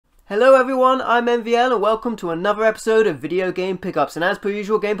Hello everyone, I'm MVL and welcome to another episode of Video Game Pickups, and as per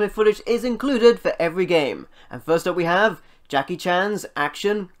usual, gameplay footage is included for every game. And first up we have Jackie Chan's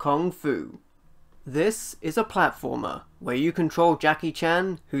Action Kung Fu. This is a platformer where you control Jackie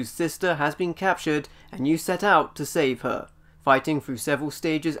Chan, whose sister has been captured, and you set out to save her, fighting through several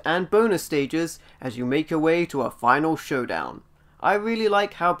stages and bonus stages as you make your way to a final showdown. I really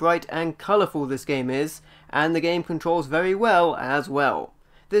like how bright and colourful this game is, and the game controls very well as well.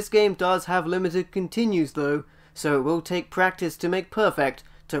 This game does have limited continues though, so it will take practice to make perfect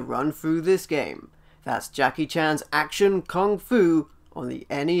to run through this game. That's Jackie Chan's Action Kung Fu on the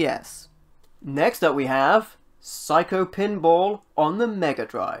NES. Next up we have Psycho Pinball on the Mega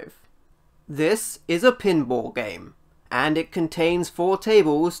Drive. This is a pinball game, and it contains 4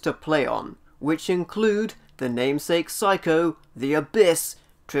 tables to play on, which include the namesake Psycho, the Abyss,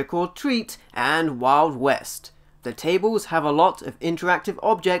 Trick or Treat, and Wild West. The tables have a lot of interactive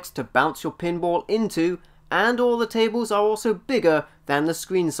objects to bounce your pinball into, and all the tables are also bigger than the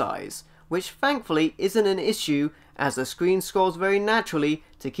screen size, which thankfully isn't an issue as the screen scrolls very naturally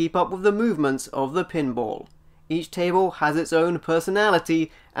to keep up with the movements of the pinball. Each table has its own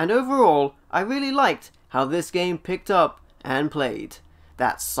personality, and overall I really liked how this game picked up and played.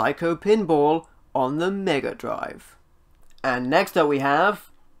 That's Psycho Pinball on the Mega Drive. And next up we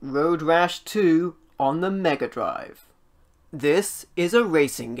have Road Rash 2 on the Mega Drive. This is a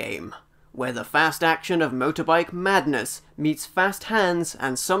racing game, where the fast action of motorbike madness meets fast hands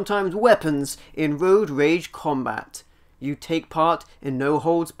and sometimes weapons in road rage combat. You take part in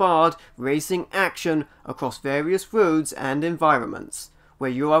no-holds-barred racing action across various roads and environments, where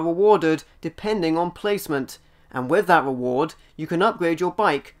you are rewarded depending on placement, and with that reward you can upgrade your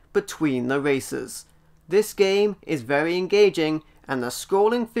bike between the races. This game is very engaging, and the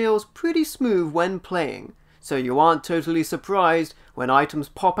scrolling feels pretty smooth when playing, so you aren't totally surprised when items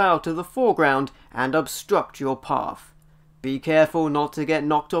pop out of the foreground and obstruct your path. Be careful not to get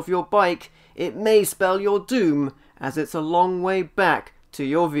knocked off your bike, it may spell your doom as it's a long way back to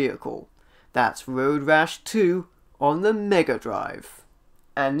your vehicle. That's Road Rash 2 on the Mega Drive.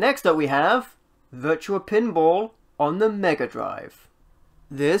 And next up we have Virtua Pinball on the Mega Drive.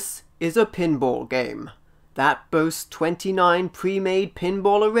 This is a pinball game that boasts 29 pre-made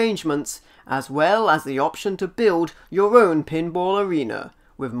pinball arrangements, as well as the option to build your own pinball arena,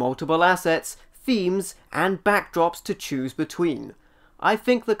 with multiple assets, themes, and backdrops to choose between. I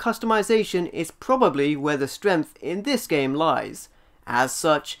think the customization is probably where the strength in this game lies. As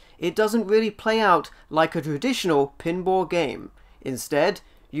such, it doesn't really play out like a traditional pinball game. Instead,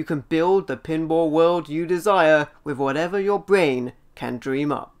 you can build the pinball world you desire with whatever your brain can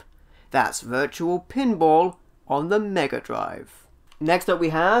dream up. That's Virtual Pinball on the Mega Drive. Next up we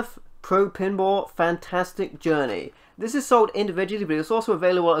have Pro Pinball Fantastic Journey. This is sold individually, but it's also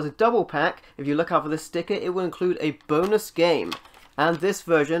available as a double pack. If you look out for this sticker, it will include a bonus game. And this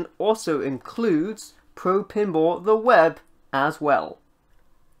version also includes Pro Pinball the Web as well.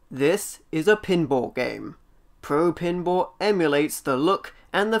 This is a pinball game. Pro Pinball emulates the look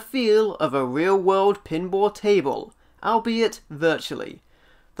and the feel of a real-world pinball table, albeit virtually.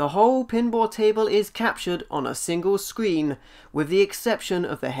 The whole pinball table is captured on a single screen, with the exception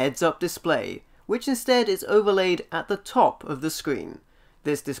of the heads-up display, which instead is overlaid at the top of the screen.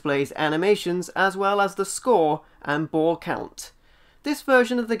 This displays animations as well as the score and ball count. This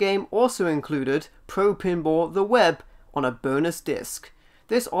version of the game also included Pro Pinball the Web on a bonus disc.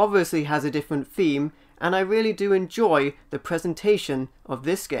 This obviously has a different theme, and I really do enjoy the presentation of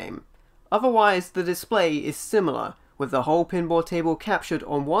this game. Otherwise, the display is similar, with the whole pinball table captured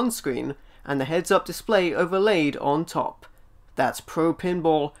on one screen and the heads-up display overlaid on top. That's Pro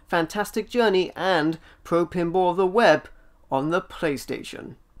Pinball Fantastic Journey and Pro Pinball the Web on the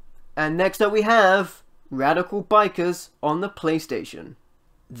PlayStation. And next up we have Radikal Bikers on the PlayStation.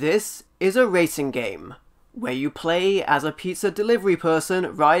 This is a racing game, where you play as a pizza delivery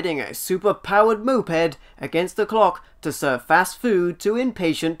person riding a super-powered moped against the clock to serve fast food to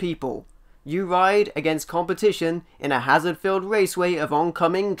impatient people. You ride against competition in a hazard-filled raceway of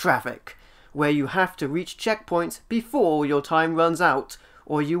oncoming traffic, where you have to reach checkpoints before your time runs out,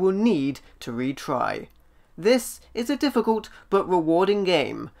 or you will need to retry. This is a difficult but rewarding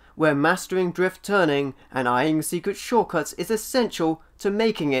game, where mastering drift turning and eyeing secret shortcuts is essential to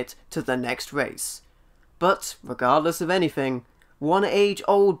making it to the next race. But regardless of anything, one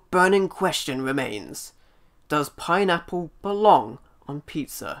age-old burning question remains. Does pineapple belong on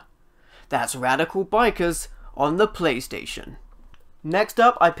pizza? That's Radikal Bikers on the PlayStation. Next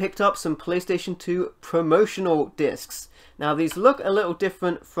up, I picked up some PlayStation 2 promotional discs. Now these look a little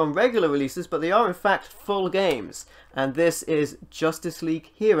different from regular releases, but they are in fact full games. And this is Justice League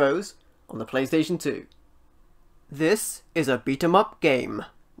Heroes on the PlayStation 2. This is a beat-em-up game,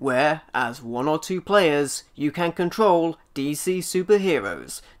 where, as 1 or 2 players, you can control DC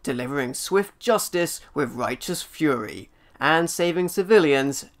superheroes, delivering swift justice with righteous fury, and saving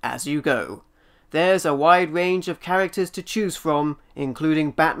civilians as you go. There's a wide range of characters to choose from,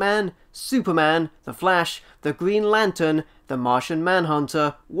 including Batman, Superman, The Flash, the Green Lantern, the Martian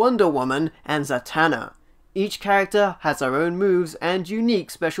Manhunter, Wonder Woman, and Zatanna. Each character has their own moves and unique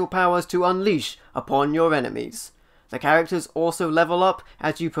special powers to unleash upon your enemies. The characters also level up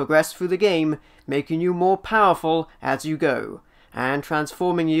as you progress through the game, making you more powerful as you go, and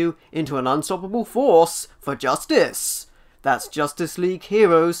transforming you into an unstoppable force for justice. That's Justice League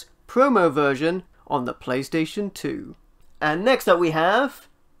Heroes promo version on the PlayStation 2. And next up we have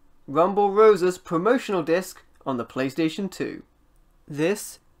Rumble Rosa's promotional disc on the PlayStation 2.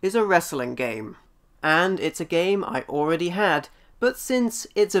 This is a wrestling game, and it's a game I already had, but since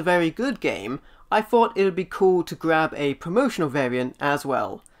it's a very good game, I thought it would be cool to grab a promotional variant as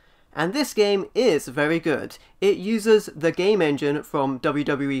well. And this game is very good. It uses the game engine from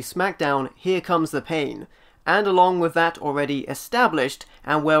WWE SmackDown Here Comes the Pain, and along with that already established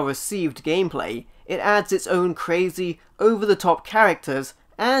and well-received gameplay, it adds its own crazy, over-the-top characters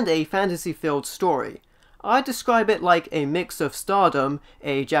and a fantasy-filled story. I describe it like a mix of Stardom,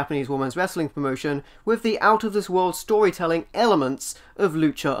 a Japanese women's wrestling promotion, with the out-of-this-world storytelling elements of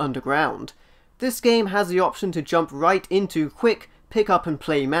Lucha Underground. This game has the option to jump right into quick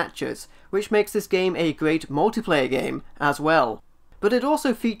pick-up-and-play matches, which makes this game a great multiplayer game as well. But it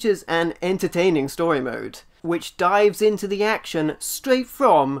also features an entertaining story mode, which dives into the action straight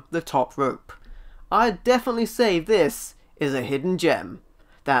from the top rope. I'd definitely say this is a hidden gem.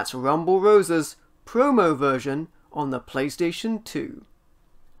 That's Rumble Rosa's promo version on the PlayStation 2.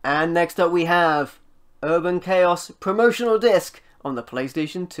 And next up we have Urban Chaos promotional disc on the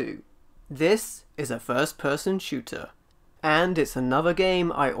PlayStation 2. This is a first-person shooter, and it's another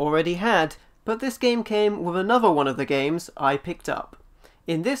game I already had, but this game came with another one of the games I picked up.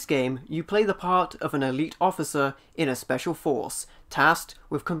 In this game, you play the part of an elite officer in a special force, tasked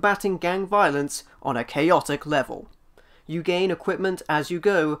with combating gang violence on a chaotic level. You gain equipment as you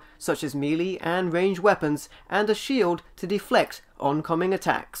go, such as melee and ranged weapons, and a shield to deflect oncoming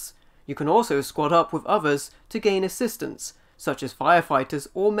attacks. You can also squad up with others to gain assistance, such as firefighters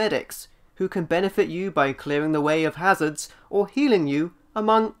or medics, who can benefit you by clearing the way of hazards or healing you,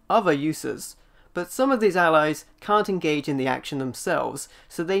 among other uses. But some of these allies can't engage in the action themselves,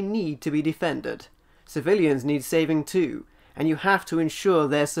 so they need to be defended. Civilians need saving too, and you have to ensure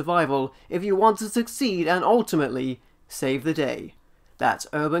their survival if you want to succeed and ultimately save the day. That's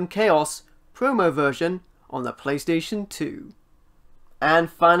Urban Chaos promo version on the PlayStation 2. And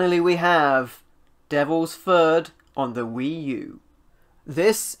finally we have Devil's Third on the Wii U.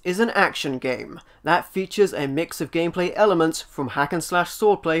 This is an action game that features a mix of gameplay elements from hack-and-slash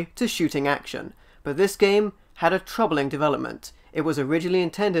swordplay to shooting action, but this game had a troubling development. It was originally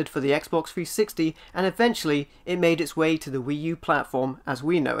intended for the Xbox 360 and eventually it made its way to the Wii U platform as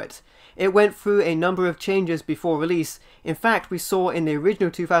we know it. It went through a number of changes before release. In fact, we saw in the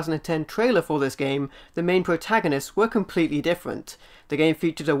original 2010 trailer for this game, the main protagonists were completely different. The game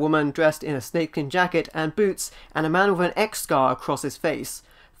featured a woman dressed in a snakeskin jacket and boots, and a man with an X scar across his face.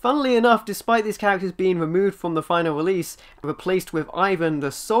 Funnily enough, despite these characters being removed from the final release and replaced with Ivan,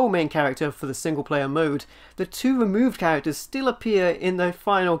 the sole main character for the single-player mode, the 2 removed characters still appear in the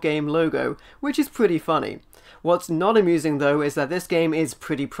final game logo, which is pretty funny. What's not amusing though is that this game is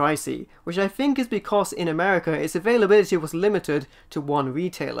pretty pricey, which I think is because in America its availability was limited to one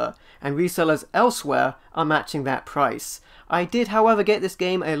retailer, and resellers elsewhere are matching that price. I did however get this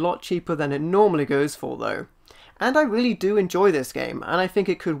game a lot cheaper than it normally goes for though. And I really do enjoy this game, and I think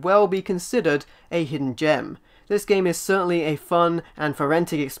it could well be considered a hidden gem. This game is certainly a fun and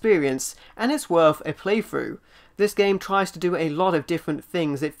forensic experience, and it's worth a playthrough. This game tries to do a lot of different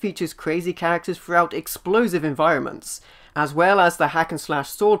things. It features crazy characters throughout explosive environments. As well as the hack-and-slash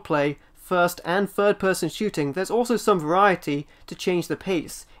swordplay, first and third person shooting, there's also some variety to change the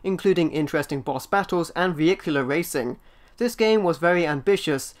pace, including interesting boss battles and vehicular racing. This game was very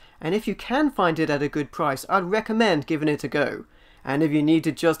ambitious, and if you can find it at a good price, I'd recommend giving it a go. And if you need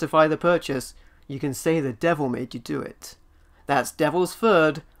to justify the purchase, you can say the devil made you do it. That's Devil's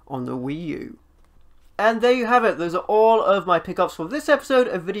Third on the Wii U. And there you have it. Those are all of my pickups for this episode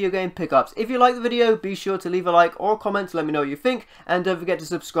of Video Game Pickups. If you like the video, be sure to leave a like or a comment to let me know what you think. And don't forget to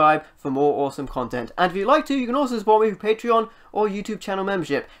subscribe for more awesome content. And if you'd like to, you can also support me with Patreon or YouTube channel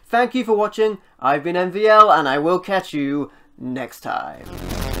membership. Thank you for watching. I've been MVL, and I will catch you next time.